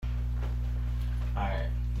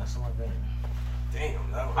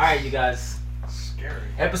Damn, that was Alright, you guys. scary.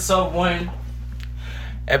 Episode one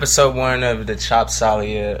of the Chop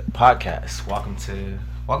Salia podcast. Welcome to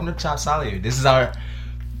Chop Salia. This is our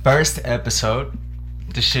first episode.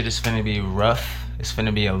 This shit is finna be rough. It's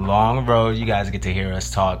finna be a long road. You guys get to hear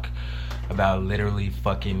us talk about literally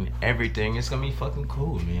fucking everything. It's gonna be fucking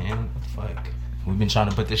cool, man. Fuck. We've been trying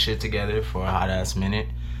to put this shit together for a hot ass minute.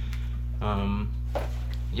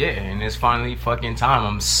 Yeah, and it's finally fucking time.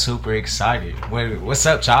 I'm super excited. What's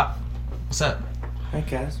up, Chop? What's up? Hey,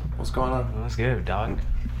 Cass. What's going on? What's good, dog?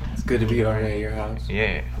 It's good to be over here at your house.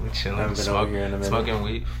 Yeah, we chilling, Haven't been over here in a minute. smoking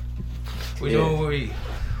weed. We doing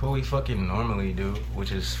what we fucking normally do,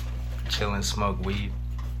 which is chill and smoke weed.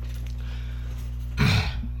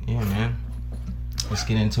 Yeah, man. Let's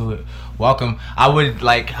get into it. Welcome. I would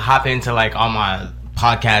hop into all my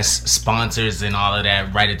podcast sponsors and all of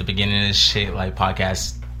that right at the beginning of this shit, like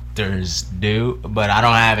podcasters do, but I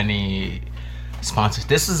don't have any sponsors.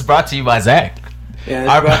 This is brought to you by Zach. Yeah,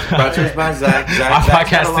 it's brought to us by Zach. Our Zach's got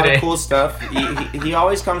podcast a lot today. of cool stuff. He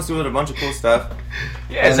always comes through with a bunch of cool stuff.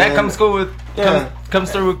 Yeah, And Zach then- comes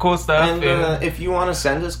through with cool stuff. And if you want to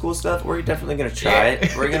send us cool stuff, we're definitely gonna try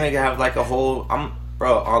it. We're gonna have a whole. I'll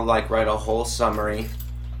write a whole summary,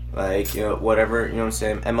 whatever, you know what I'm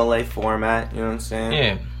saying, MLA format, you know what I'm saying.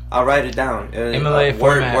 Yeah. I'll write it down. MLA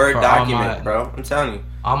Word format for document, bro. I'm telling you.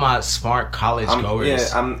 All my smart college goers. Yeah,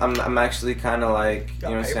 I'm actually kind of you know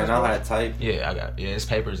what I'm saying. I'll have type. Yeah, it's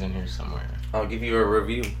papers in here somewhere. I'll give you a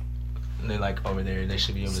review. They're over there. They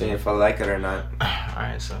should be over See there. if I like it or not.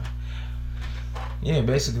 Alright, so. Yeah,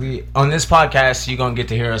 basically, on this podcast, you're going to get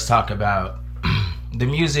to hear us talk about the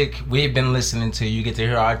music we've been listening to. You get to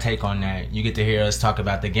hear our take on that. You get to hear us talk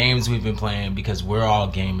about the games we've been playing because we're all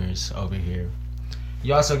gamers over here.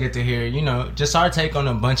 You also get to hear, just our take on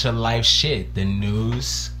a bunch of life shit. The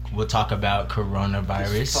news. We'll talk about coronavirus.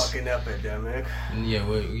 This fucking epidemic. Yeah,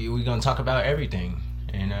 we're going to talk about everything.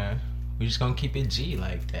 And we're just going to keep it G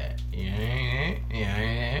like that. Yeah.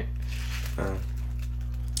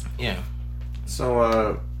 Yeah.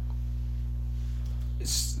 So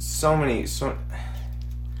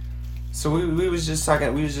we was just talking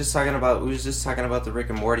about the Rick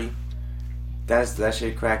and Morty. That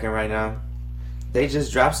shit cracking right now. They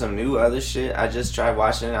just dropped some new other shit. I just tried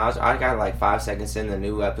watching it. I got 5 seconds in the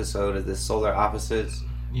new episode of the Solar Opposites.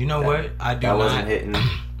 You know what? I do that not. wasn't hitting.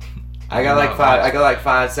 I got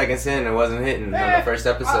 5 seconds in. It wasn't hitting on the first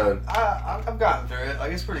episode. I've gotten through it.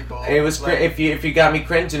 It's pretty cool. It was if you got me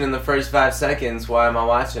cringing in the first 5 seconds, why am I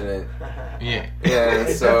watching it? Yeah. Yeah,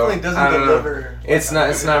 it so definitely doesn't I don't know. deliver. It's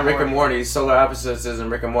not Rick and Morty. Solar Opposites isn't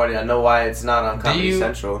Rick and Morty. I know why it's not on Comedy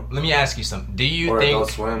Central. Let me ask you something. Do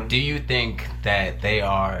you think that they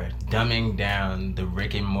are dumbing down the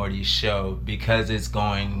Rick and Morty show because it's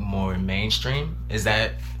going more mainstream? Is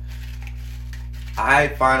that? I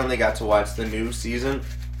finally got to watch the new season.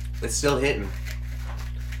 It's still hitting.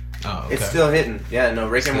 Oh, okay. It's still hitting. Yeah, no,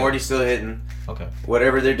 Rick and Morty's still hitting. Okay.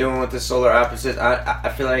 Whatever they're doing with the Solar Opposites, I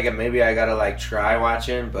feel like maybe I gotta try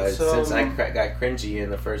watching, but since I got cringy in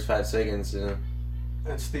the first 5 seconds,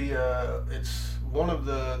 It's it's one of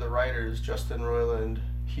the writers, Justin Roiland.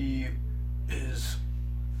 He is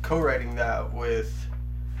co-writing that with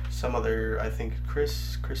some other, I think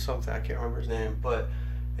Chris something, I can't remember his name, but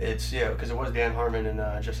it's because it was Dan Harmon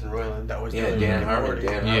and Justin Roiland. That was Dan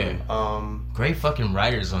Harmon. Great fucking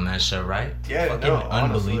writers on that show, right? Yeah, fucking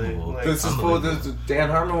unbelievable. Honestly, This is fool. Dan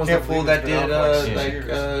Harmon was the fool that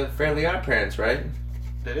did Fairly Odd Parents, right?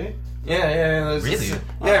 Did he? Yeah. Really?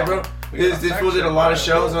 Yeah, bro. This fool did a lot of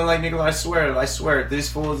shows, and nigga, I swear, this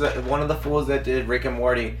fool's one of the fools that did Rick and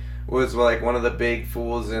Morty was one of the big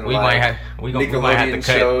fools in we might have to cut.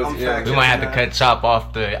 shows. We might have to cut Chop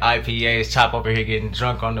off the IPAs. Chop over here getting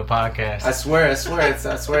drunk on the podcast. I swear it's him. I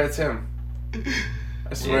swear it's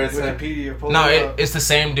him. Wikipedia. Pull No, it up. it's the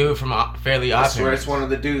same dude from Fairly Odd I swear Parents. it's one of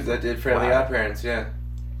the dudes that did Fairly Odd Parents. Yeah.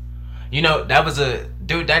 That was a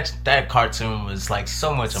dude. That cartoon was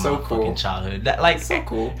so much of So my cool. fucking childhood. That So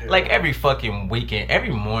cool. Every fucking weekend,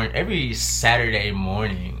 every Saturday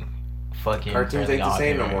morning, fucking Cartoons Fairly ain't the Odd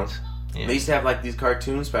same no more. Parents. Yeah. They used to have these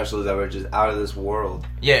cartoon specials that were just out of this world.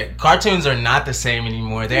 Yeah, cartoons are not the same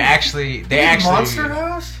anymore. They actually Monster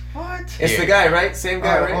House? What? It's the guy, right? Same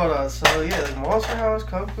guy, right? Hold on. So Monster House,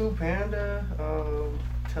 Kung Fu Panda,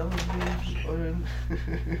 television.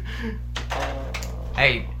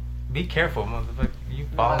 Hey, be careful, motherfucker. You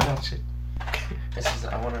fall on shit.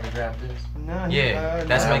 I wanted to grab this. No, Yeah,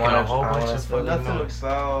 that's making a whole bunch of fucking nothing noise.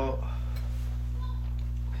 about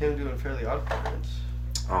him doing Fairly Odd Parents.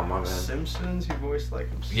 Oh my bad. Simpsons, he voiced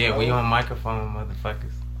himself. Yeah, we on microphone,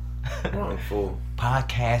 motherfuckers. Wrong fool.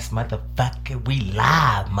 Podcast, motherfucker. We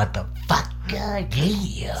live, motherfucker. God,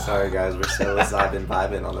 yeah. Sorry guys, we're psilocybin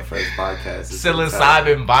vibing on the first podcast.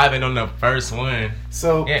 Psilocybin vibing on the first one.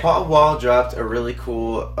 So Yeah. Paul Wall dropped a really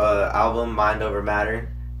cool album, Mind Over Matter,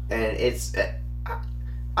 and it's.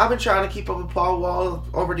 I've been trying to keep up with Paul Wall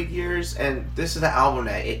over the years, and this is the album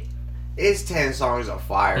that it's 10 songs of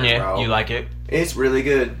fire, Yeah, bro. you like it? It's really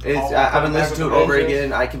good. I've been listening to it over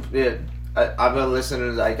again. I've been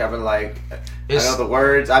listening. I've been I know the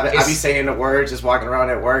words. I be saying the words just walking around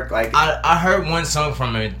at work. I heard one song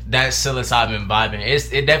from it. That psilocybin vibing.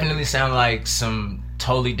 It definitely sounds like some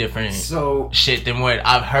totally different shit than what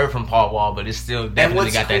I've heard from Paul Wall, but it still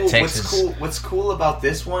definitely got that Texas. What's cool about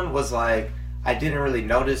this one was I didn't really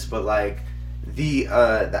notice, but the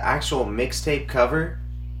actual mixtape cover,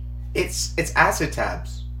 it's acid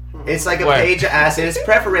tabs. It's like a page of acid. It's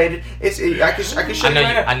perforated. I can show you right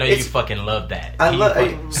now. I know you fucking love that.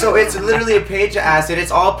 So it's literally a page of acid.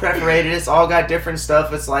 It's all perforated. It's all got different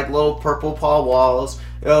stuff. It's like little purple Paul Walls,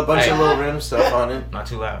 a bunch of little random stuff on it. Not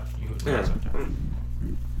too loud.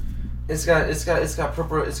 It's got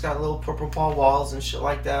purple. It's got little purple Paul Walls and shit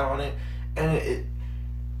like that on it, and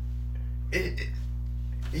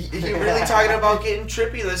you're really talking about getting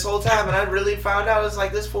trippy this whole time, and I really found out it's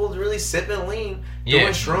this fool's really sipping lean, doing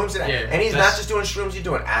shrooms, and he's not just doing shrooms, he's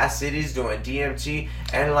doing acid, he's doing DMT,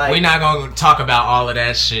 and we're not gonna talk about all of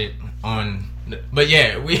that shit on. But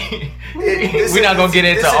yeah, we're not gonna get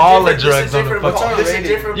into all the drugs on the fucking.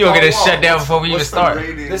 You gonna get it shut down before we even start.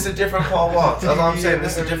 This is a different Paul Wall. That's all I'm saying.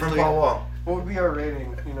 This is a different Paul Wall. What would be our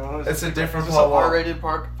rating? It's a different Paul Wall. R-rated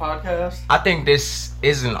podcast. I think this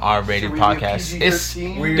is an R-rated podcast. This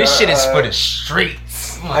shit is for the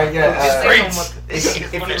streets. If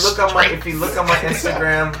you look on my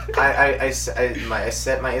Instagram, I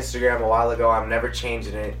set my Instagram a while ago. I'm never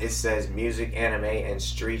changing it. It says music, anime, and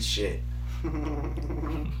street shit.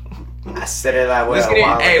 I said it that way.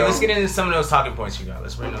 Let's get into some of those talking points you got.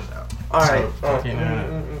 Let's bring those out. All right. Let me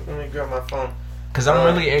grab my phone. Because I'm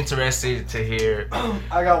really interested to hear.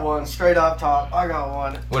 I got one. Straight off top. I got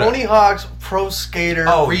one. Tony Hawk's Pro Skater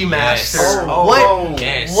Remaster.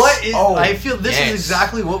 Yes. What is... I feel this is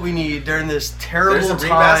exactly what we need during this terrible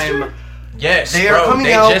time. Yes, they are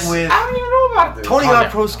coming out with... I don't even know about this. Tony Hawk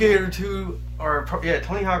Pro Skater 2...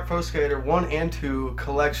 Tony Hawk Pro Skater 1 and 2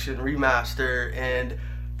 Collection Remaster, and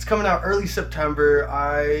it's coming out early September.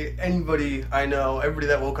 Everybody I know, everybody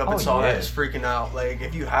that woke up and saw that is freaking out.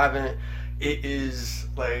 If you haven't, it is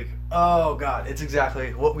oh god, it's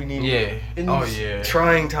exactly what we need. In these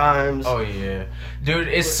trying times. Oh yeah, dude,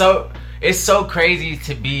 it's so crazy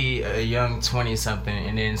to be a young 20-something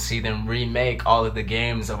and then see them remake all of the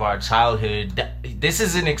games of our childhood. This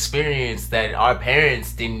is an experience that our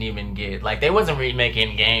parents didn't even get. They wasn't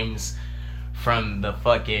remaking games from the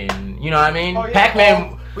fucking, you know what I mean? Oh, yeah.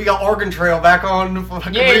 Pac-Man. We got Oregon Trail back on the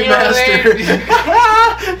fucking remaster. You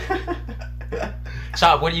know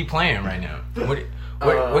Chop, what are you playing right now?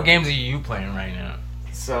 What games are you playing right now?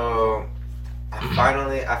 So,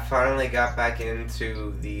 I finally got back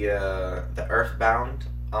into the Earthbound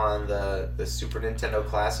on the Super Nintendo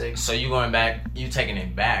Classic. So you going back? You taking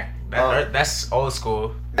it back? That's old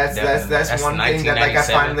school. That's one thing that I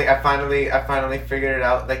finally figured it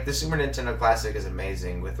out. The Super Nintendo Classic is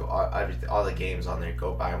amazing with all the games on there.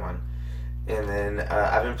 Go buy one. And then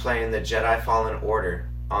I've been playing the Jedi Fallen Order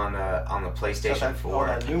on the PlayStation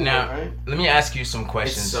 4. Now, let me ask you some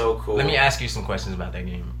questions. It's so cool. Let me ask you some questions about that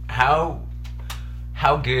game. How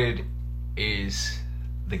good is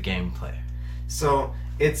the gameplay? So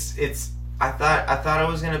it's I thought it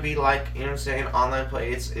was gonna be online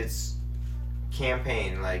play. It's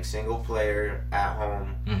campaign, single player at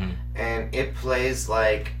home, and it plays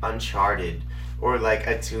like Uncharted or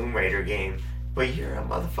a Tomb Raider game. But you're a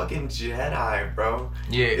motherfucking Jedi, bro.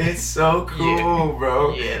 Yeah, it's so cool,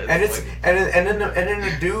 bro. Yeah, and then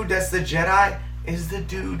the dude that's the Jedi is the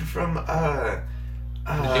dude from the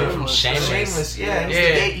dude from Shameless. Yeah,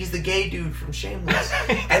 he's the gay dude from Shameless.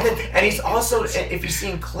 and he's also, if you've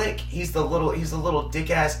seen Click, he's the little dick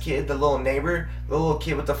ass kid, the little neighbor, the little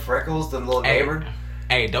kid with the freckles, the little neighbor.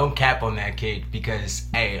 Hey, don't cap on that kid because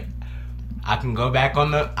I'll go back on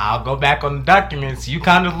the documents. You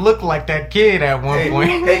kind of look like that kid at one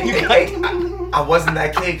point. I wasn't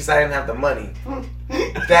that kid because I didn't have the money.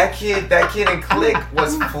 That kid in Click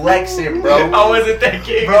was flexing, bro. I wasn't that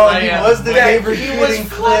kid, bro. He was the neighbor kid. He was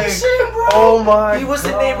flexing, bro. Oh my! He was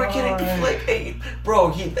the neighbor kid in Click. Hey,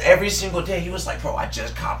 bro. Every single day he was like, bro, I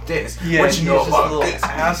just copped this. Yeah, what you know about this?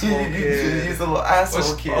 Asshole kid. He's a little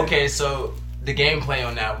asshole kid. Okay, so the gameplay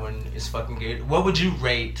on that one is fucking good. What would you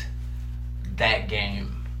rate that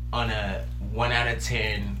game on a 1 out of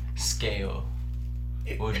 10 scale?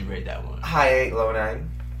 What would you rate that one? High 8, low 9.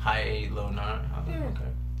 High 8, low 9. Yeah.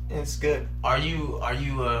 Okay. It's good. Are you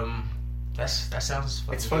that sounds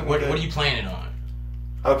fucking It's fucking what good. are you playing it on?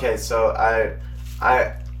 Okay, so I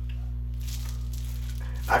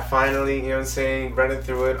finally, you know what I'm saying, running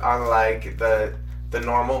through it on like the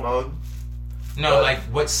normal mode. No, like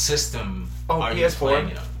what system are you PS4. playing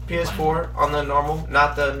it on? PS4 on the normal,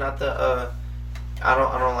 not the I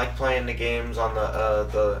don't like playing the games on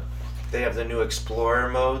the they have the new Explorer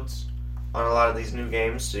modes on a lot of these new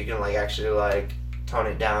games, so you can like actually like tone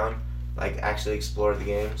it down, like actually explore the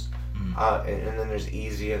games. And then there's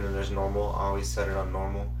easy, and then there's normal. I always set it on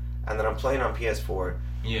normal, and then I'm playing on PS4.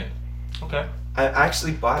 Yeah. Okay. I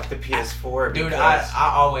actually bought the PS4 Dude, because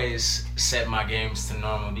I always set my games to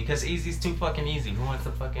normal because easy's too fucking easy. Who wants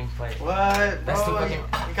to fucking play? What? That's Bro, too fucking.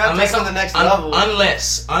 you gotta take it to the next level.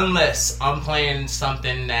 Unless I'm playing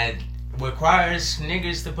something that requires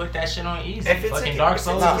niggas to put that shit on easy. If it's fucking a- Dark if it's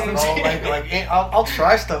Souls. a- No, bro, I'll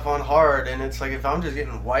try stuff on hard, and it's like if I'm just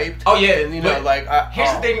getting wiped. Oh, yeah, and, you know, but like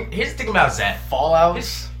Here's the thing about Zach. Fallout.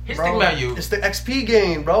 Here's the bro, thing about you. It's the XP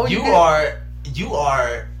game, bro. You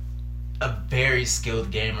are a very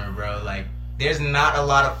skilled gamer, bro. Like, there's not a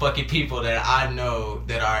lot of fucking people that I know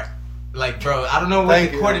that are like, bro. I don't know what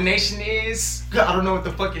Thank the you. coordination is. I don't know what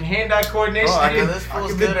the fucking hand-eye coordination Bro, I is. this could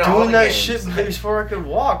fool's be good at all doing the that games. shit before I could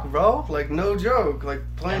walk, bro. Like no joke. Like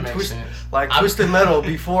playing That makes sense. Twisted Metal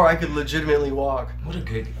before I could legitimately walk. What a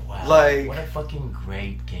good wow. Like- what a fucking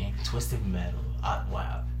great game, Twisted Metal.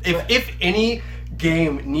 Wow. If any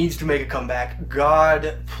game needs to make a comeback,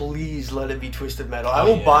 God, please let it be Twisted Metal. I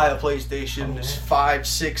will yeah. buy a PlayStation Oh, yeah. 5,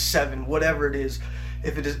 6, 7, whatever it is.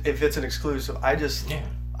 If it's an exclusive, Yeah.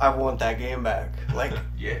 I want that game back. Like,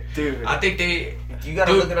 Yeah. dude. I think they. you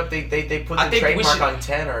gotta Dude, look it up. They put I the think we trademark should- on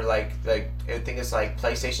 10 or like I think it's like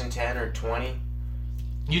PlayStation 10 or 20.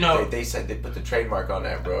 You know, They said they put the trademark on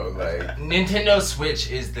that, bro. Like Nintendo Switch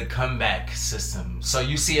is the comeback system. So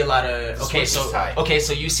you see a lot of Switch is tight.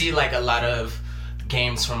 so you see like a lot of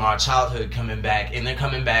games from our childhood coming back, and they're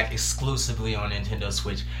coming back exclusively on Nintendo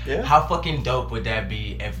Switch. Yeah. How fucking dope would that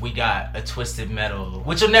be if we got a Twisted Metal,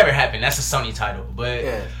 which will never happen. That's a Sony title, but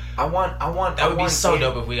yeah. I want That would be so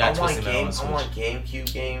dope if we got I want Twisted Metal on Switch. I want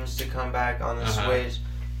GameCube games to come back on the Uh-huh. Switch.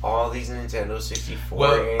 All these Nintendo 64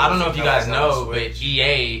 well, games I don't know to if you come guys back on the know, but Switch.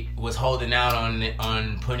 EA was holding out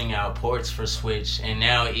on putting out ports for Switch, and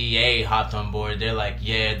now EA hopped on board. They're like,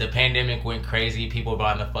 yeah, the pandemic went crazy. People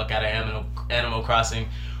buying the fuck out of Animal Crossing.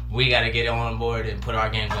 We got to get on board and put our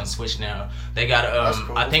games on Switch now. They got That's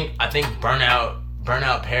cool. I think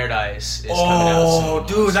Burnout Paradise is coming out soon. Oh, on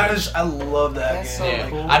dude, Switch. I love that That's game. so Yeah,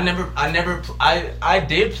 cool. I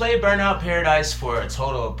did play Burnout Paradise for a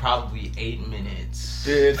total of probably 8 minutes.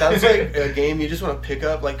 Dude, that's like a game you just want to pick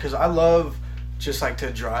up, like, cause I love just like to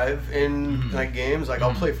drive in Mhm. like games. Like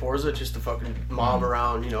I'll play Forza just to fucking mob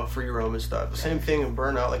around, you know, free roam and stuff. The same thing in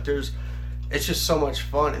Burnout. Like it's just so much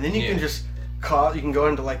fun, and then you Yeah. can just you can go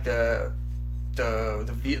into like the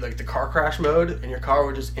car crash mode, and your car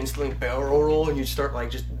would just instantly barrel roll, and you start like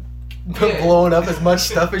just Yeah. blowing up as much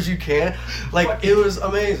stuff as you can. Like it was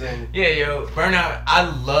amazing. Yeah, yo, Burnout. I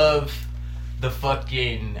love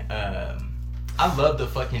the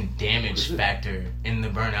fucking damage factor in the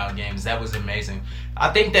Burnout games. That was amazing. I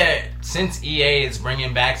think that since EA is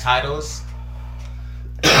bringing back titles,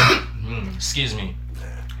 excuse me,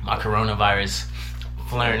 my coronavirus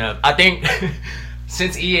flaring up. I think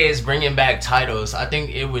since EA is bringing back titles, I think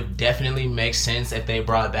it would definitely make sense if they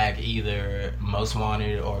brought back either Most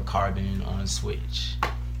Wanted or Carbon on Switch.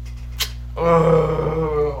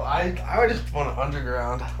 Oh, I would just want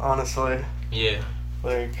Underground, honestly. Yeah.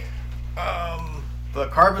 Like,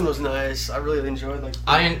 but Carbon was nice. I really enjoyed like.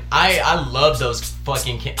 I love those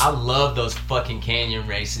fucking canyon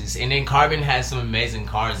races, and then Carbon has some amazing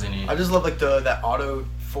cars in it. I just love like that auto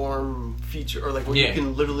form feature, or like where Yeah. you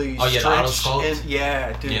can literally Oh, yeah, the stretch auto sculpt? and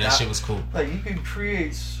yeah, dude. Yeah, that shit was cool. Like you could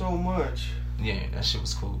create so much. Yeah, that shit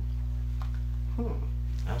was cool. Hmm.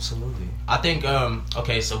 Absolutely. I think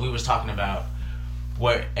okay, so we was talking about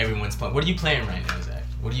what everyone's playing. What are you playing right now, Zach?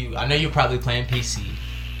 I know you're probably playing PC.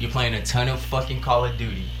 You're playing a ton of fucking Call of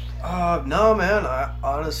Duty. No, man. I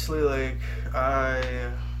honestly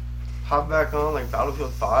I hopped back on like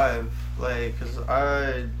Battlefield 5, like, cause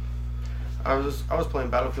I was playing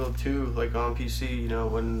Battlefield 2 like on PC, you know,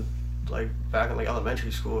 when like back in like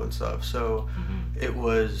elementary school and stuff. So it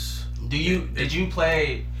was. Did you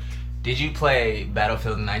play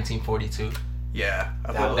Battlefield 1942? Yeah,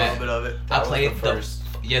 I That played a was- little bit of it. I was played the first.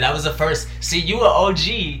 Yeah, that was the first. See, you were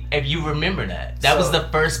OG if you remember that. That was So- the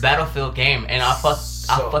first Battlefield game, and I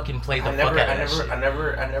fucking played the I fuck never, out I of that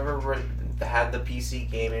never, shit. I never had the PC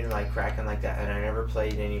gaming like cracking like that, and I never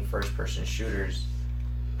played any first person shooters.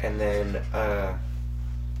 and then There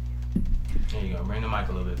you go. Bring the mic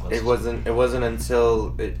a little bit closer. it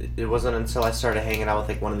wasn't until I started hanging out with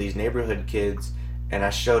like one of these neighborhood kids, and I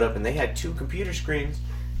showed up and they had 2 computer screens,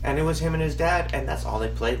 and it was him and his dad, and that's all they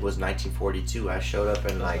played was 1942. I showed up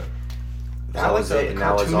and like that was it, and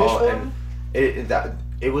that was all. And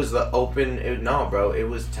it was the open. No, bro, it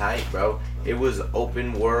was tight, bro. It was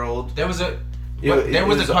open world. There was a It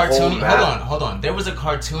was a whole cartoony. map. Hold on. There was a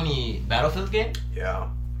cartoony Battlefield game. Yeah.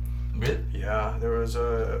 Really? Yeah. There was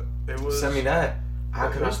a. It was. Send me that. How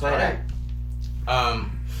It can I was play tight. that?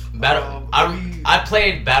 I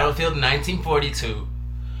played Battlefield 1942,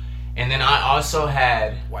 and then I also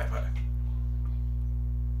had Wi-Fi.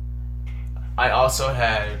 I also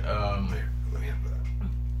had Let me have that.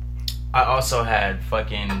 I also had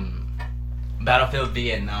fucking Battlefield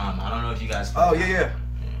Vietnam. I don't know if you guys played Oh that. yeah.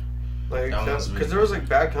 Like, That one was because really there was like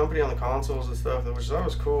Bad Company on the consoles and stuff, which that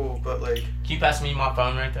was cool. But like, Can you pass me my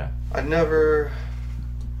phone right there? I never,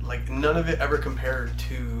 like, none of it ever compared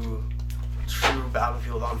to true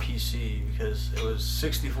Battlefield on PC because it was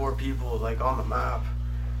 64 people like on the map,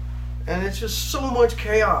 and it's just so much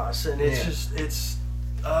chaos, and it's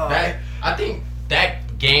I think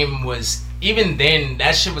that game was, even then,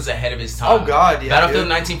 that shit was ahead of its time. Oh, God, yeah, Battlefield dude.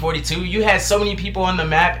 1942, you had so many people on the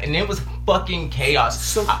map, and it was fucking chaos.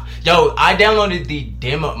 So- I downloaded the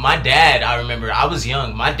demo. My dad, I remember, I was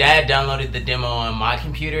young. My dad downloaded the demo on my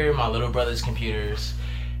computer, my little brother's computers,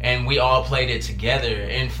 and we all played it together.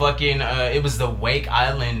 And fucking, it was the Wake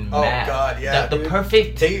Island Oh map. God, yeah, The dude.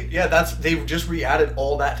 perfect. They've just re-added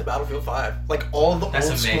all that to Battlefield 5, like all the That's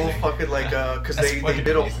old school amazing. fucking like because That's they fucking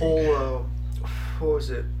did a amazing. whole what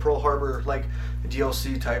was it, Pearl Harbor like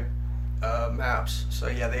DLC type maps. So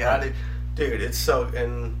yeah, they added, dude. It's so,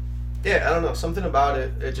 and yeah, I don't know, something about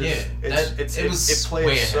it. It just it was it way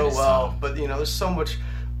plays ahead so of its well. time. But you know, there's so much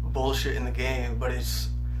bullshit in the game, but it's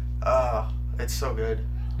so good.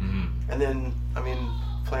 Mhm. And then, I mean,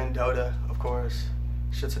 playing Dota, of course,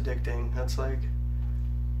 shit's addicting. That's like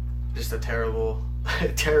just a terrible,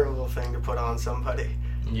 terrible thing to put on somebody.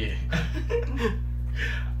 Yeah.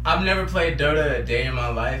 I've never played Dota a day in my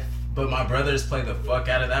life, but my brothers play the fuck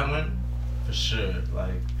out of that one, for sure.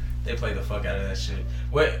 Like, they play the fuck out of that shit.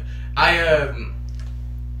 Well, I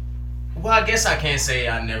guess I can't say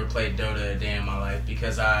I never played Dota a day in my life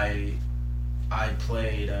because I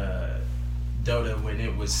played Dota when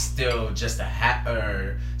it was still just a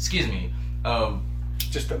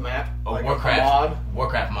Just a map, a like Warcraft a mod.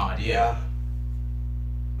 Warcraft mod, yeah.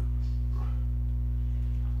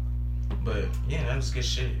 But yeah, that was good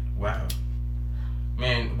shit. Wow,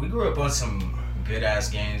 man, we grew up on some good ass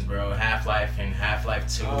games, bro. Half-Life and Half-Life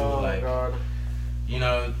 2. Oh like, God. you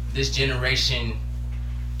know, this generation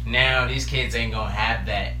now, these kids ain't gonna have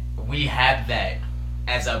that. We have that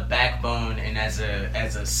as a backbone and as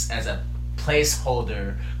a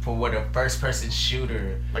placeholder for what a first-person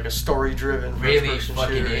shooter Like a story-driven really first-person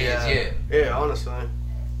fucking shooter. is. Yeah, honestly.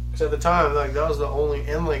 Because at the time, like, that was the only,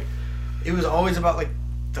 and like, it was always about like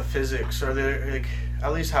the physics, or the like,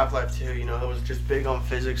 at least Half-Life 2, you know, it was just big on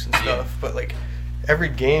physics and Yeah. stuff. But like, every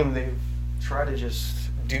game they try to just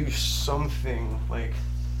do something like,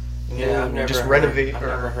 Yeah, I've never just heard, renovate I've or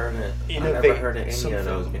never heard it. I've innovate never heard of any something. of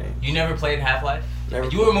those games. You never played Half-Life? Never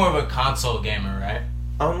You were more of a console gamer, right?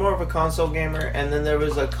 I'm more of a console gamer, and then there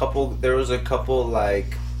was a couple games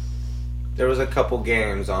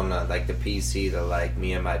on like the PC that like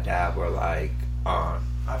me and my dad were like on.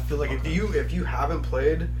 I feel like if you haven't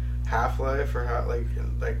played Half-Life or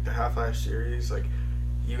like the Half-Life series, like,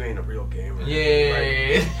 you ain't a real gamer.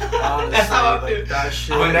 Yeah. Like, honestly, That's how I like, feel. that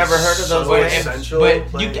shit I've is never heard of those so games. essential.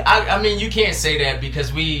 But like, I mean, you can't say that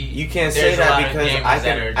because You can't there's say a that lot of because games I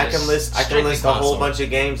that are can just list strictly a whole console. bunch of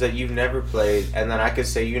games that you've never played, and then I could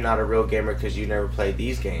say you're not a real gamer because you never played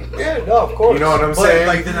these games. yeah, no, of course. You know what I'm but, saying?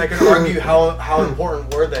 Like, then I can argue how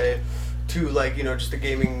important were they to, like, you know, just the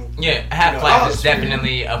gaming. Yeah, Half-Life is atmosphere.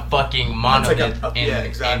 definitely a fucking monolith like in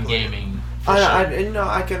exactly. gaming. for I sure. you know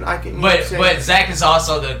I can. You know But what I'm saying? Zach is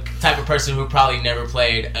also the type of person who probably never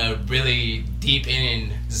played a really deep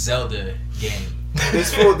in Zelda game.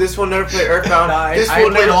 This fool never played Earthbound. Nah, this I fool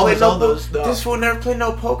ain't played never all played the no. Zeldas, no. This fool never played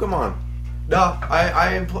no Pokemon. No,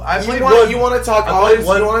 I played You one. want to talk I all played this?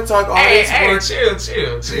 one. You want to talk all Hey, this? chill.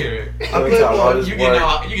 I played one. You can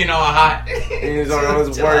know I'm hot. He's on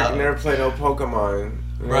his Chill work. out. Never played no Pokemon.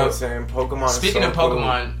 You know Bro, what I'm saying? Pokemon. Speaking is of so cool.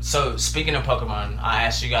 Pokemon, I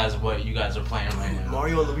asked you guys what you guys are playing right now.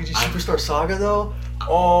 Mario and Luigi I'm- Superstar Saga though.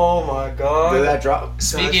 Oh my god. Did that drop?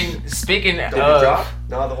 Speaking Did it of, drop?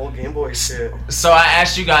 No, the whole Game Boy shit. so I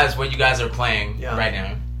asked you guys what you guys are playing Yeah. right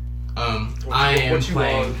now. What I am you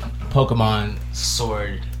playing on? Pokemon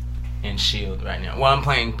Sword in Shield right now. Well, I'm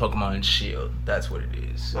playing Pokemon Shield. That's what it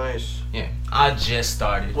is. Nice. Yeah, I just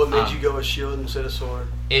started. What made you go with Shield instead of Sword?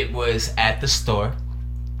 It was at the store.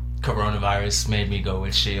 Coronavirus made me go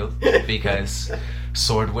with Shield because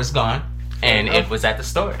Sword was gone, and it was at the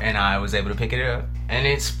store, and I was able to pick it up. And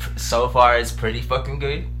it's so far it's pretty fucking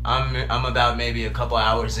good. I'm about maybe a couple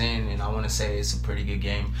hours in, and I want to say it's a pretty good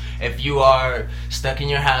game. If you are stuck in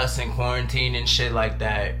your house in quarantine and shit like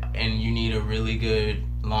that, and you need a really good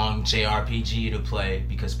long JRPG to play,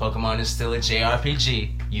 because Pokemon is still a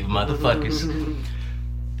JRPG, you motherfuckers,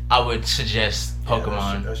 I would suggest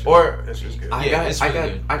Pokemon. That's just good. It's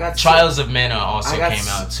really good. Trials of Mana also came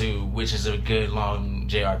out too, which is a good long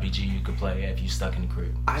JRPG you could play if you stuck in the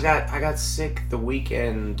crib. I got sick the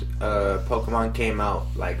weekend Pokemon came out,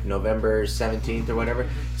 like November 17th or whatever.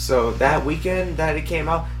 So that weekend that it came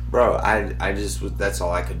out, bro, I just that's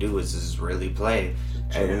all I could do was just really play.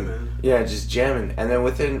 And yeah, just jamming. And then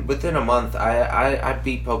within a month I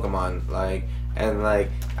beat Pokemon,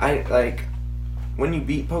 when you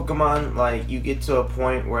beat Pokemon, like, you get to a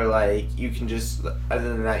point where, like, you can just, other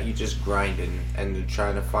than that, you just grinding and you're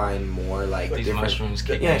trying to find more, like these different mushrooms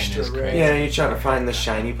kicking in is crazy. Yeah, you're trying to find the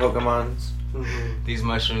shiny Pokemons. Mm-hmm. These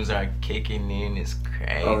mushrooms are kicking in is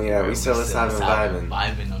crazy. Oh yeah, we still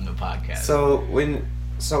vibing on the podcast.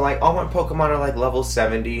 So like all my Pokemon are like level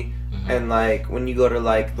 70, and like when you go to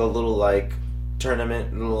like the little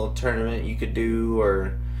tournament you could do,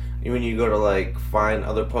 or when you go to like find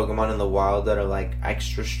other Pokemon in the wild that are like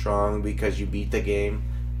extra strong because you beat the game,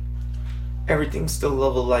 everything's still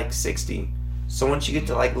level like 60. So once you get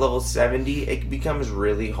to like level 70, it becomes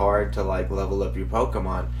really hard to like level up your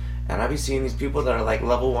Pokemon. And I be seeing these people that are like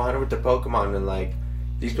level 100 with their Pokemon, and like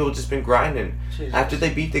these people just been grinding. Jesus. After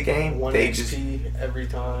they beat the game, One they XP just every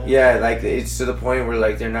time. yeah, like it's to the point where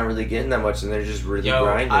like they're not really getting that much, and they're just really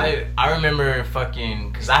grinding. I remember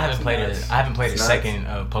fucking, because I haven't played a It's second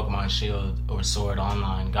of Pokemon Shield or Sword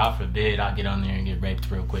online. God forbid I get on there and get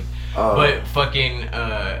raped real quick. Oh. But fucking,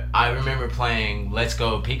 I remember playing Let's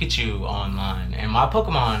Go Pikachu online, and my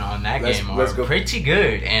Pokemon on that game are pretty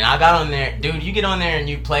good. And I got on there, dude. You get on there and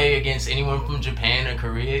you play against anyone from Japan or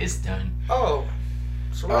Korea, it's done. Oh.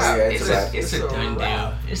 It's a done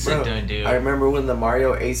deal. It's a done deal. I remember when the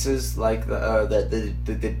Mario Aces, like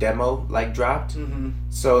the demo like dropped. Mm-hmm.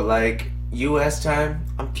 So like US time,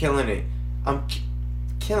 I'm killing it.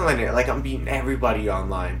 Killing it. Like I'm beating everybody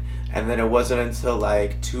online. And then it wasn't until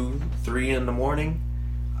like 2-3 in the morning.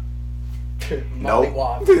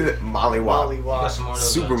 Mollywop. Mollywop. You got some more of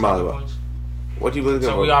those, Super Mollywop. What you looking for?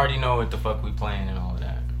 So we already know what the fuck we playing and all of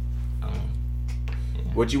that.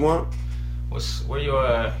 Yeah. What you want? Where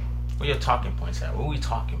your talking points at? What are we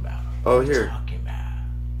talking about? Oh, what here. Talking about?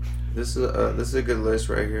 This is a good list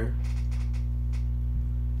right here.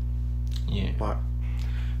 Yeah. What?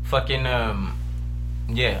 Fucking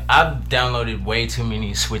yeah. I've downloaded way too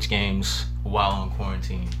many Switch games while on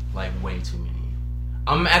quarantine. Like way too many.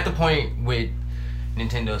 I'm at the point with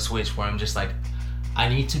Nintendo Switch where I'm just like, I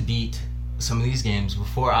need to beat some of these games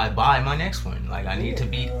before I buy my next one. Like I need to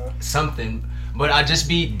beat something. But I just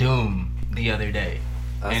beat Doom the other day,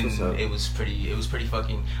 and it was pretty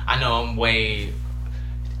fucking. I know I'm way.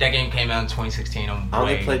 That game came out in 2016. I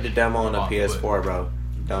only played the demo on a PS4, bro.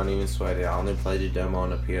 Don't even sweat it. I only played the demo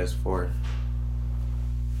on a PS4.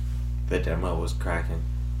 The demo was cracking.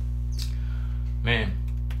 Man,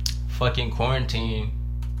 fucking quarantine.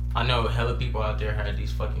 I know hella people out there had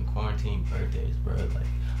these fucking quarantine birthdays, bro. Like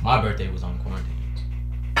my birthday was on quarantine.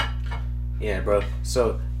 Yeah, bro.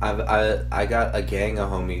 So I got a gang of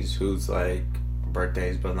homies whose like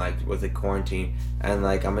birthdays, but like with the quarantine, and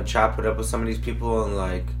like I'm gonna chop it up with some of these people, and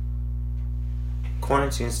like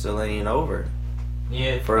quarantine still ain't over.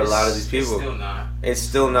 Yeah, for a lot of these people, it's still not. It's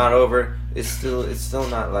still not over. It's still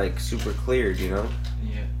not like super cleared, you know.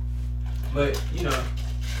 Yeah, but you know,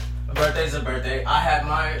 a birthday's a birthday. I had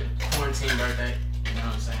my quarantine birthday. You know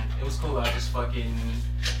what I'm saying? It was cool. I just fucking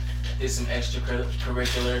did some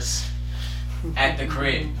extracurriculars. At the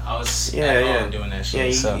crib, I was at home doing that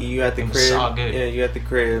shit. Yeah, you at the crib. All good. Yeah, you at the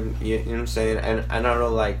crib. You know what I'm saying? And I don't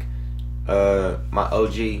know, like, my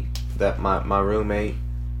OG, that my roommate,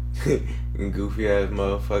 goofy ass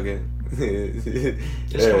motherfucker.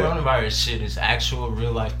 This coronavirus shit is actual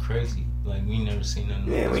real life crazy. Like we never seen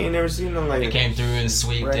nothing. Yeah, we ain't never seen nothing like it. It came through and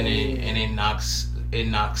swept and it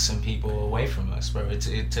knocks some people away from us, bro.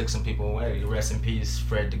 It took some people away. Rest in peace,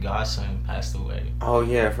 Fred the Godson passed away. Oh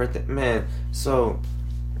yeah, man. So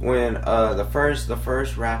when the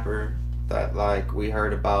first rapper that like we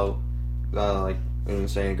heard about, like you know what I'm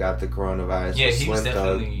saying, got the coronavirus. Yeah, he was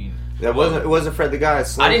definitely It wasn't Fred the God.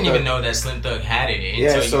 I didn't even know that Slim Thug had it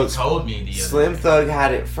until you told me the other Slim day. Thug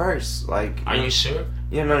had it first. Like, are you sure?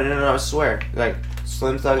 Yeah, no, I swear. Like,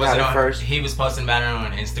 Slim Thug had it first. He was posting about it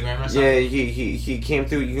on Instagram or something? Yeah, he came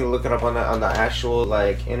through. You can look it up on the actual,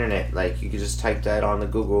 like, internet. Like, you could just type that on the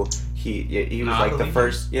Google. He was like the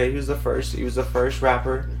first. Yeah, he was the first. He was the first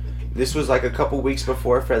rapper. This was like a couple weeks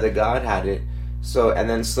before Fred the God had it. So, and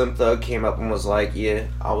then Slim Thug came up and was like, yeah,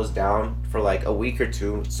 I was down for like a week or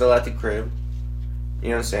two, still at the crib. You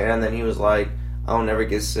know what I'm saying? And then he was like, I'll never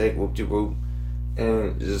get sick, whoop-de-whoop.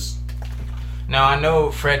 And just... Now, I know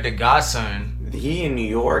Fred the Godson. He in New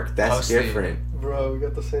York, that's different. Bro, we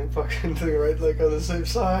got the same fucking thing, right? Like, on the same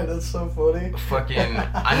side. That's so funny. Fucking...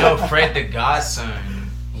 I know Fred the Godson.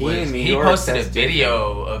 He posted a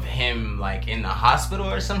video of him, like, in the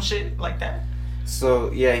hospital or some shit like that.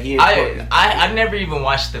 So yeah, I never even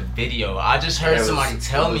watched the video. I just heard somebody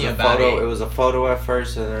tell me about it. It was a photo at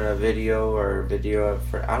first, and then a video at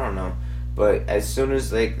first. I don't know, but as soon as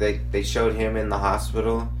they showed him in the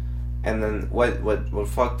hospital, and then what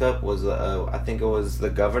fucked up was I think it was the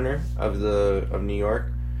governor of New York.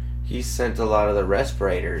 He sent a lot of the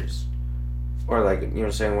respirators. Or like, you know what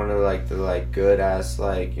I'm saying, one of the good ass,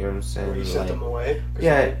 like, you know what I'm saying, he sent them away.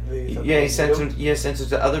 Yeah, he sent them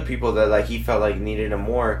to other people that like he felt like needed them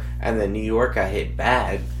more, and then New York got hit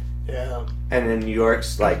bad. Yeah. And then New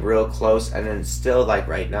York's like real close, and then still like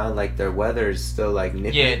right now, like their weather is still like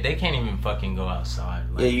nippy. Yeah, they can't even fucking go outside.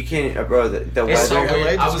 Like, yeah, you can't, bro. The weather. So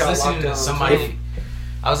weird. I was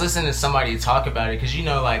listening to somebody talk about it because you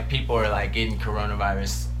know, like people are like getting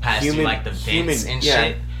coronavirus past through like the vents and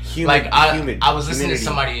shit. I was listening to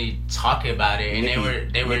somebody talk about it, and they were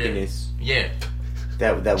yeah.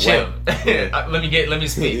 That chill. Yeah. let me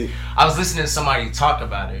speak. I was listening to somebody talk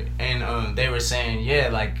about it, and they were saying, yeah,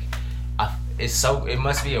 like it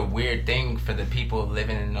must be a weird thing for the people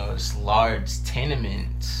living in those large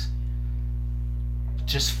tenements,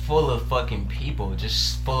 just full of fucking people,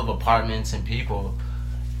 just full of apartments and people.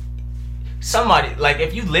 Somebody, like,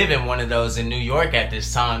 if you live in one of those in New York at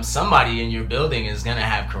this time, somebody in your building is gonna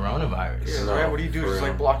have coronavirus. Yeah, right? What do you do? Just,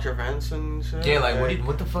 like, block your vents and shit? Yeah, like,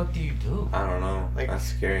 what the fuck do you do? I don't know. Like, that's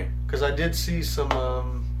scary. Because I did see some,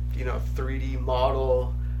 3D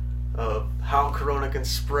model of how corona can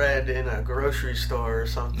spread in a grocery store or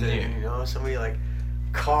something, you know? Somebody, like,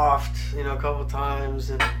 coughed, a couple times,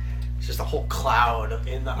 and it's just a whole cloud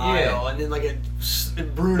in the aisle, and then like it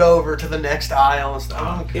brewed over to the next aisle and stuff.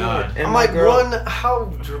 Oh God! I'm like, how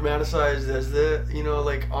dramatized is that?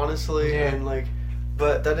 Like honestly, and like,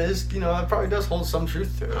 but that is, that probably does hold some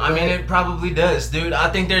truth to it. I mean, it probably does, dude. I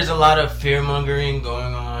think there's a lot of fear mongering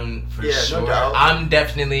going on for sure. No doubt. I'm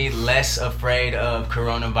definitely less afraid of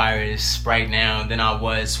coronavirus right now than I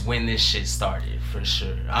was when this shit started, for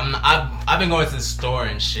sure. I've been going to the store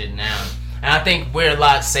and shit now. And I think we're a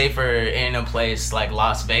lot safer in a place like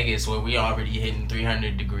Las Vegas where we already hitting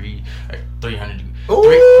 300 degrees. We're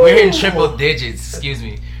hitting triple digits, excuse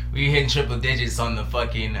me. We're hitting triple digits on the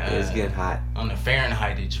fucking... it's getting hot. On the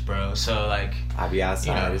Fahrenheit, bro. So, like... I'll be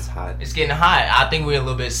outside, it's hot. It's getting hot. I think we're a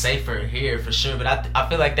little bit safer here, for sure. But I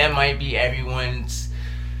feel like that might be everyone's...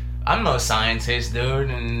 I'm no scientist, dude,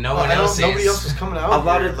 and nobody else is coming out.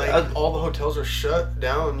 All the hotels are shut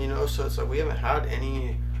down, so it's like we haven't had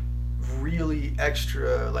any... really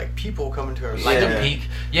extra like people coming to our the peak.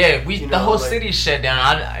 Yeah, the whole city's shut down.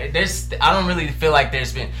 I don't really feel like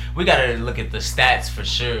there's been. We gotta look at the stats for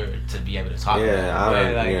sure to be able to talk about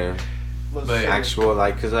it. But actual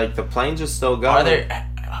because the planes are still going.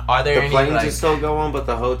 Are there the any, planes are still going, but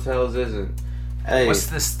the hotels isn't. Hey. What's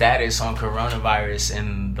the status on coronavirus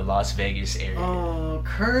in the Las Vegas area?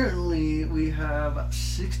 Currently we have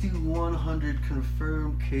 6,100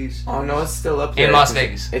 confirmed cases. Oh no, it's still up there. In Las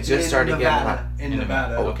Vegas. It just started getting hot. In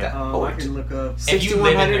Nevada. Okay. I can look up. If you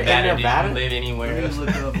live in Nevada, do you live anywhere else?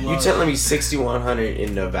 You telling me 6,100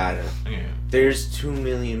 in Nevada? Yeah. There's 2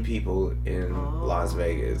 million people in Las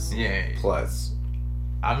Vegas. Yeah. Plus.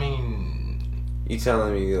 I mean... You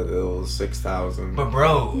telling me it was 6,000? But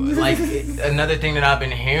bro, like another thing that I've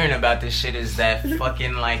been hearing about this shit is that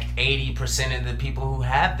fucking like 80% of the people who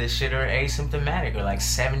have this shit are asymptomatic, or like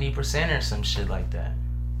 70% or some shit like that.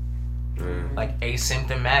 Like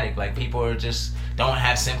asymptomatic, like people are just don't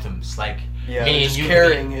have symptoms, like me and you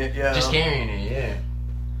carrying it, just carrying it, yeah.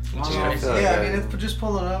 I mean, it's just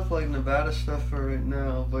pulling up like Nevada stuff for right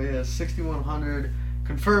now, but yeah, 6,100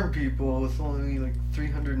 confirmed people with only like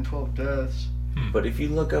 312 deaths. But if you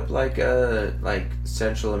look up like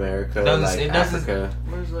Central America, Africa,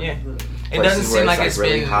 it doesn't seem like it's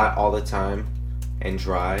really been hot all the time and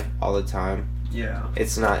dry all the time. Yeah,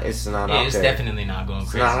 it's not out there. It's definitely not going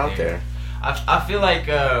crazy. It's not out there. I feel like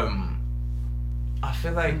I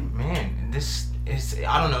feel like, man, this is,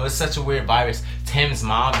 I don't know, it's such a weird virus. Tim's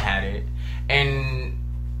mom had it, and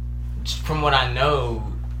from what I know,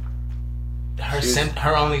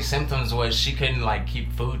 her only symptoms was she couldn't like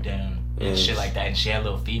keep food down and shit like that, and she had a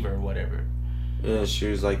little fever or whatever. Yeah, she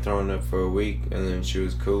was like throwing up for a week, and then she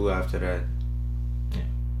was cool after that. Yeah.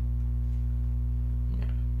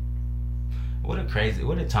 What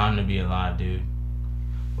a time to be alive, dude.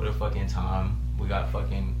 What a fucking time. We got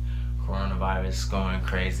fucking coronavirus going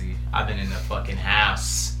crazy. I've been in the fucking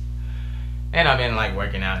house, and I've been like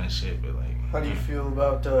working out and shit, but like. How do you feel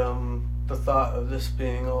about the thought of this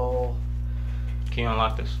being all? Can you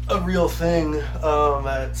unlock this? A real thing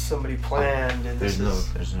that somebody planned, and there's no.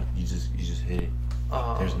 You just hit it.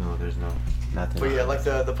 There's no nothing. But yeah, like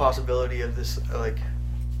the possibility of this, like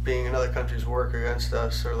being another country's work against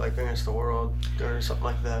us, or like against the world, or something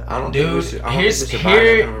like that. I don't Dude,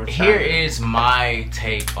 think here is my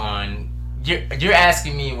take on. You're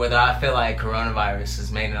asking me whether I feel like coronavirus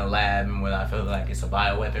is made in a lab and whether I feel like it's a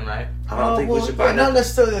bioweapon, right? I don't think we should buy not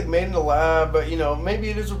necessarily like made in a lab, but maybe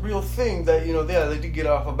it is a real thing that they did get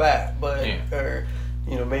off a bat, but or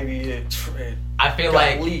maybe it I feel got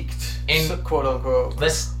like leaked, in quote unquote.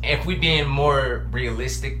 If we being more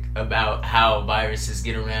realistic about how viruses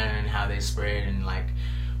get around and how they spread and like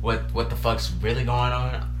what the fuck's really going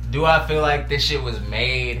on, do I feel like this shit was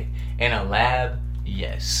made in a lab?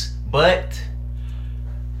 Yes. But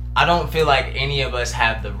I don't feel like any of us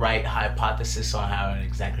have the right hypothesis on how it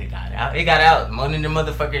exactly got out. It got out. One of the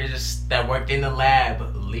motherfuckers that worked in the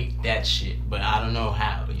lab leaked that shit, but I don't know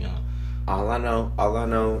how, All I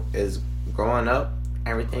know is growing up,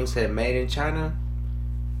 everything said made in China.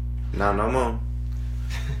 No more.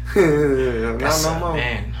 No more.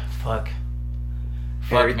 Man, fuck,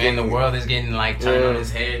 man, the world is getting like turned on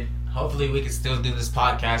its head. Hopefully we can still do this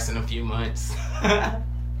podcast in a few months.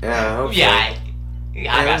 Yeah, I hope so.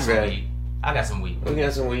 I got some weed. I got some weed. We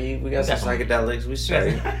got some weed. We got some psychedelics. We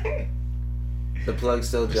straight. The plug's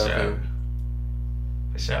still jumping.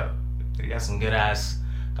 For sure. We got some good ass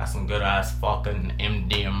fucking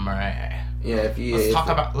MDMA. Yeah,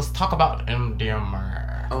 let's talk about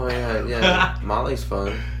MDMA. Oh yeah. Molly's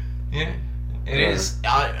fun. Yeah, it is.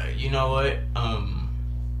 You know what?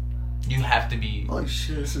 You have to be. Oh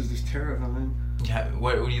shit! This is just terrifying. Yeah.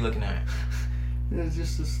 What are you looking at? It's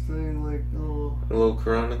just this thing, like a little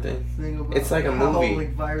corona thing. About it's like a movie.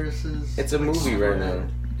 Like viruses. It's a movie right now.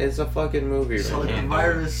 It's a fucking movie right now. So like the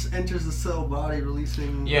virus enters the cell body,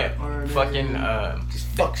 releasing RNA. Fucking just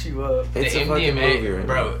fucks you up. It's the a fucking movie right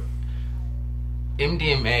bro.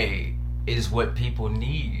 MDMA is what people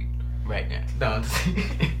need right now.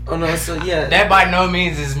 Oh no, so yeah. That by no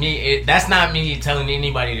means is me. That's not me telling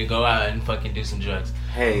anybody to go out and fucking do some drugs.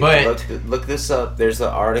 Hey, but look this up. There's an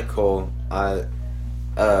article.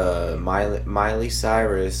 Miley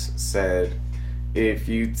Cyrus said, if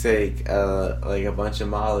you take like a bunch of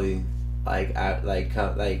Molly, like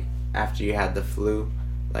after you had the flu,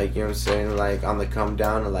 like you know what I'm saying, like on the come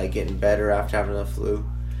down and like getting better after having the flu,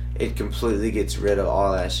 it completely gets rid of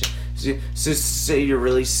all that shit. So say you're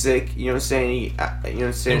really sick, you know what I'm saying? You know what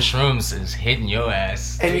I'm saying? Them shrooms is hitting your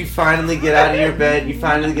ass. And you finally get out of your bed. You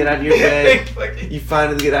finally get out of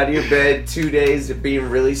your bed 2 days of being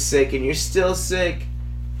really sick, and you're still sick.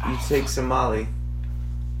 You take some Molly.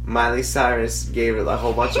 Miley Cyrus gave a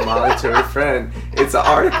whole bunch of Molly to her friend. It's an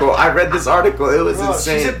article. I read this article. It was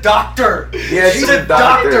insane. She's a doctor. Yeah, she's a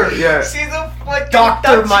doctor. Yeah. She's a fucking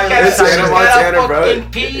doctor. Miley Cyrus. Hannah Montana, bro.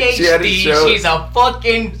 PhD. She had a show. She's a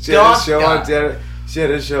fucking doctor. She had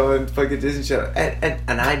a show on fucking Disney Channel,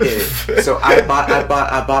 and I did it. So I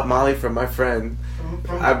bought Molly from my friend.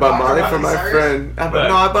 I bought Molly from my friend. I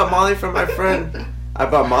bought Molly from my friend. I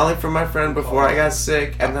bought Molly from my friend before I got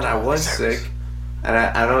sick, and then I was sick. And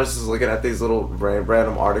I was just looking at these little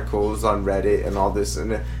random articles on Reddit and all this,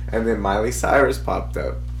 and then Miley Cyrus popped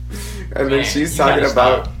up, and then she's talking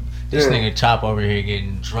about this nigga Chop over here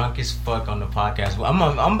getting drunk as fuck on the podcast. Well,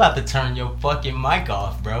 I'm about to turn your fucking mic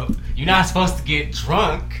off, bro. You're not supposed to get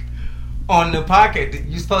drunk on the podcast.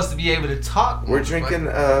 You're supposed to be able to talk. We're drinking.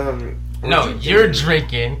 You're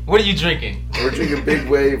drinking. What are you drinking? We're drinking Big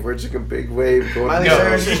Wave. Miley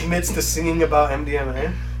Cyrus admits to singing about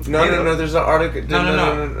MDMA. No. There's an article.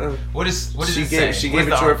 No. What is she it gave? say? She gave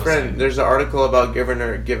it to her friend. There's an article about giving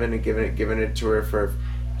it to her for.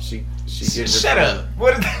 She gives. Shut up.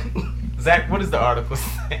 What is Zach? What does the article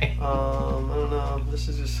say? I don't know. This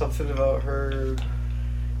is just something about her.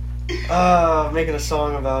 Making a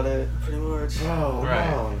song about it, pretty much. Oh, right.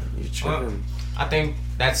 Wow. You're tripping. Well, I think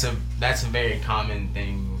that's a very common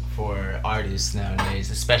thing for artists nowadays,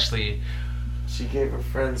 especially. She gave her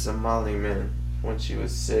friend some Molly, man, when she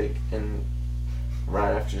was sick, and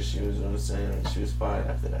right after she was on the scene, she was fine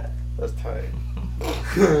after that. That's tight.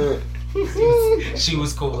 She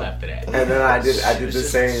was cool after that. And then I did the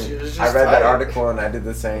same. I read that article and I did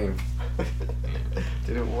the same.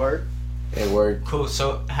 Did it work? It worked. Cool.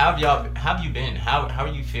 So how have you been? How are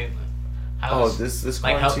you feeling? This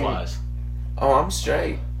like health quarantine. wise. Oh, I'm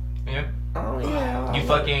straight. Yeah. Oh yeah. You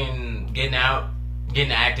fucking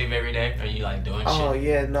getting active every day? Are you like doing Oh shit?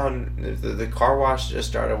 yeah, no. The car wash just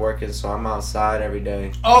started working, so I'm outside every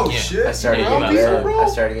day. Oh Yeah. shit! I started Yeah, getting you red. bro. I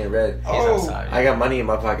started getting red. He's Oh. outside. I got money in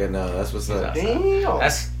my pocket now. That's what's He's up. outside. Damn.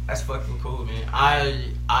 That's fucking cool, man.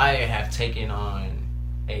 I have taken on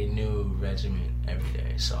a new regimen every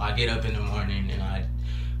day. So I get up in the morning and I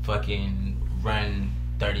fucking run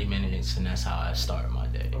 30 minutes, and that's how I start my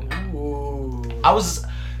day. Ooh.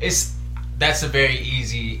 That's a very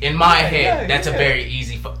easy, in my head, that's a yeah. very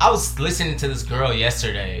easy. I was listening to this girl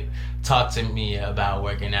yesterday talk to me about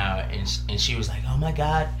working out, and she was like, oh my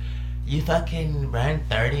God, you fucking run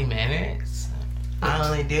 30 minutes? I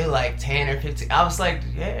only do like 10 or 15. I was like,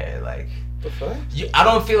 yeah, like, The fuck? I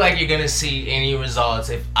don't feel like you're gonna see any results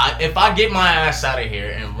if I get my ass out of here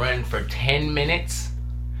and run for 10 minutes.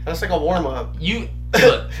 That's like a warm up. You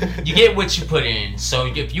look, you get what you put in. So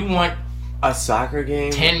if you want A soccer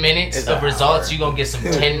game. 10 minutes is of an results, hour. you're gonna get some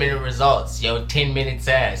 10-minute results. Yo, 10 minutes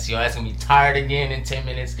ass. Yo, that's gonna be tired again in 10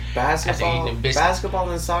 minutes. Basketball. After eating a biscuit. Basketball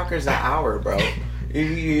and soccer is an hour, bro.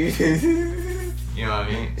 You know what I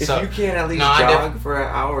mean? If you can't at least no, jog for an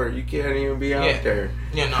hour, you can't even be out Yeah. there.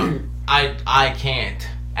 You know, I can't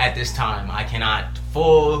at this time. I cannot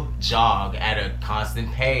full jog at a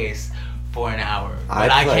constant pace for an hour,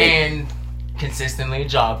 but I can consistently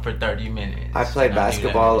jog for 30 minutes. I played And I do that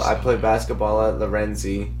basketball. every I played summer. basketball at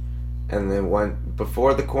Lorenzi, and then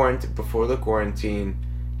before the quarantine,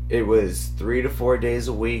 it was 3 to 4 days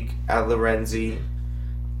a week at Lorenzi,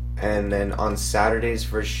 and then on Saturdays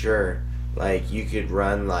for sure, like you could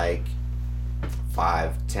run like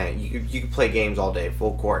 5, 10. You could play games all day,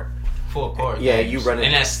 full court. Full court. Yeah, games. you run it,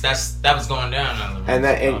 and that was going down on the and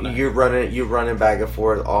Lorenzi. you're running back and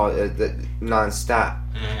forth all nonstop.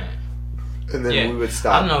 Yeah. And then Yeah. we would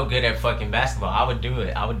stop. I'm no good at fucking basketball. I would do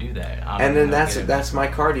it. I would do that. And then that's my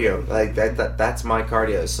cardio. Like that's my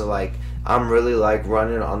cardio. So like I'm really like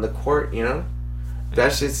running on the court, you know?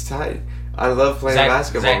 That shit's tight. I love playing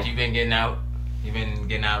basketball. Zach, you've been getting out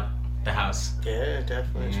the house. Yeah,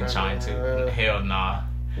 definitely. You trying to? Hell nah.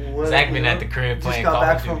 Well, Zach been at the crib just playing got Call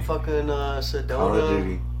back of from Duty. fucking Sedona. Call of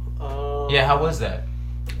Duty. Yeah, how was that?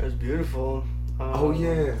 It was beautiful. Oh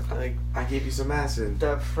yeah. Like I gave you some acid.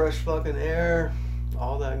 that fresh fucking air,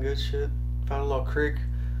 all that good shit. Found a little creek,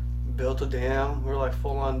 built a dam. We're like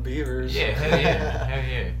full on beavers. Yeah, hell yeah, hell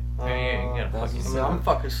yeah, hell yeah. You gotta That's fucking. I mean, I'm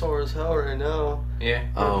fucking sore as hell right now. Yeah.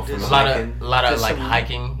 Oh, Did from A some- lot hiking. of Did like some-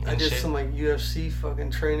 hiking I and did shit. some like UFC fucking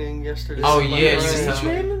training yesterday. Oh, Some, like, yeah, you running. was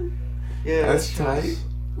telling me. Yeah, That's that shit was- tight.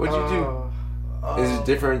 What'd you do? Is it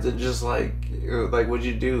different than just like what'd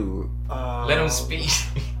you do? Let him speak.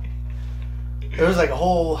 There was like a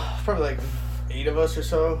whole, probably like 8 of us or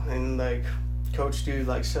so, and like coach dude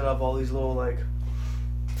like set up all these little like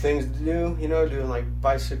things to do, you know, doing like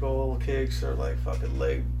bicycle kicks or like fucking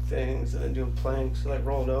leg things, and then doing planks, like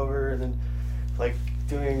rolling over, and then like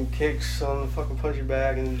doing kicks on the fucking punching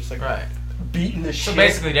bag, and then just like Right. beating the So shit.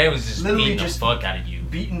 basically, they was just Literally beating the just fuck out of you.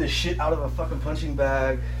 beating the shit out of a fucking punching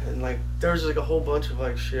bag, and like there was like a whole bunch of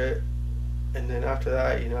like shit, and then after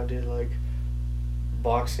that, you know, I did like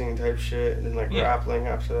boxing type shit, and then like Yeah. grappling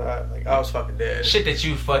after that. Like I was fucking dead. Shit that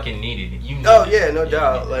you fucking needed. You needed. Oh yeah, no You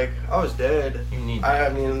doubt. needed. Like I was dead. You need. I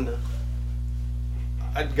mean,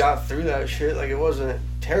 I got through that shit. Like it wasn't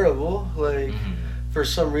terrible. Like Mhm. for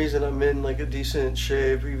some reason, I'm in like a decent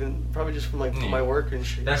shape, even probably just from like Yeah. my work and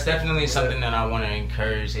shit. That's definitely Yeah. something that I want to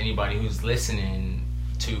encourage anybody who's listening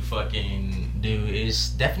to fucking do is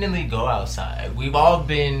definitely go outside. We've all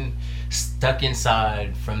been stuck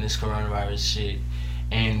inside from this coronavirus shit,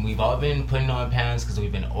 and we've all been putting on pounds because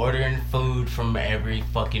we've been ordering food from every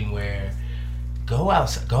fucking where. Go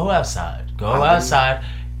outside. Go outside. Go outside.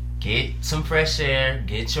 Get some fresh air.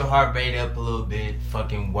 Get your heart rate up a little bit.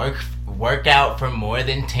 Fucking work out for more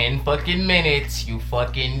than 10 fucking minutes. You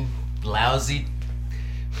fucking lousy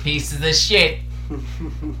pieces of shit.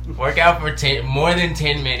 Work out for more than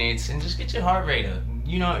 10 minutes and just get your heart rate up.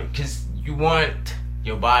 You know, because you want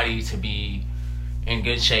your body to be in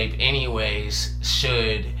good shape anyways,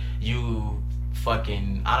 should you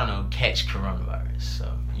fucking, I don't know, catch coronavirus.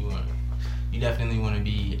 So you definitely want to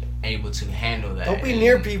be able to handle that. Don't be And-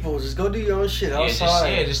 near people. Just go do your own shit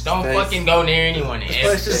outside. just don't Stay- fucking go near anyone. This If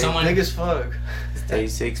place is someone big as fuck. Stay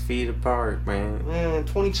 6 feet apart, man. Man,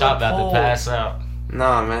 20 chop foot about pole. to pass out.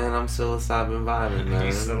 Nah, man, I'm psilocybin vibing, man.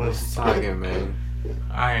 He's What's talking, man?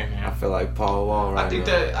 Alright, I man. feel like Paul Wall right I think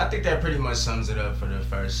now. that pretty much sums it up for the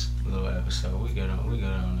first little episode. We good on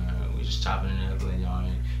we just chopping it up, letting y'all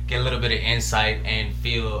get a little bit of insight and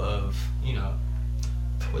feel of, you know,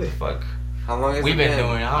 what the fuck How long has we've it been been?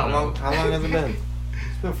 doing. I don't know. How long has it been?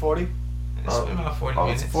 It's been 40. It's been about 40 Oh,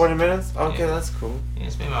 minutes. it's 40 minutes? Okay, Yeah. that's cool. Yeah,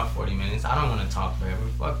 it's been about 40 minutes. I don't want to talk forever.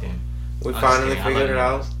 Fuck them. We I'm just finally kidding. I figured love it you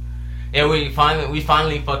out. guys. Yeah, we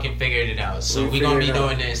finally fucking figured it out. So We we're gonna be figured it out.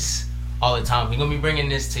 doing this all the time. We're gonna be bringing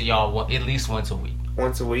this to y'all at least once a week.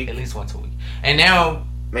 Once a week. At least once a week. And now,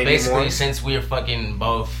 Maybe basically, more. since we're fucking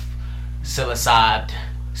both psilocybed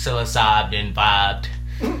and vibed,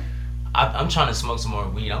 I'm trying to smoke some more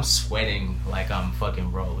weed. I'm sweating like I'm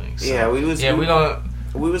fucking rolling. So, Yeah, we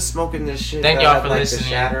was smoking this shit. Thank that y'all had, for like, listening. The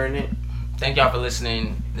shatter in it. Thank y'all for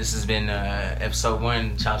listening. This has been episode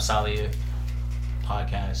 1, Chop Salia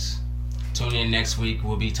podcast. Tune in next week.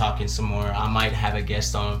 We'll be talking some more. I might have a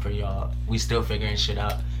guest on for y'all. We still figuring shit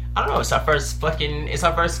out. I don't know. It's our first go.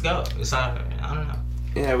 I don't know.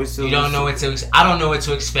 Yeah, we still. You don't know what to. I don't know what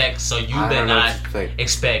to expect. So you I better don't know what not to expect.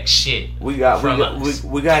 expect shit. We got us.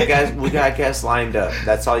 we got guests lined up.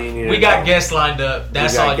 That's all you need. We to got know. guests lined up.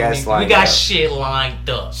 That's got all you guests need. We lined got up. shit lined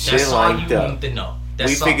up. Shit That's all lined you up. need to know. We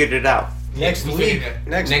That's all. figured it out. Next we week. figured it.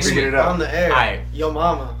 Next Next week. week. Figured it out. On the air. Alright. Yo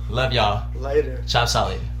mama. Love y'all. Later. Chop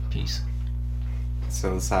Salia. Peace.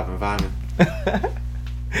 So let's have a vibing.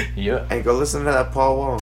 Yeah. Hey, go listen to that Paul Wall.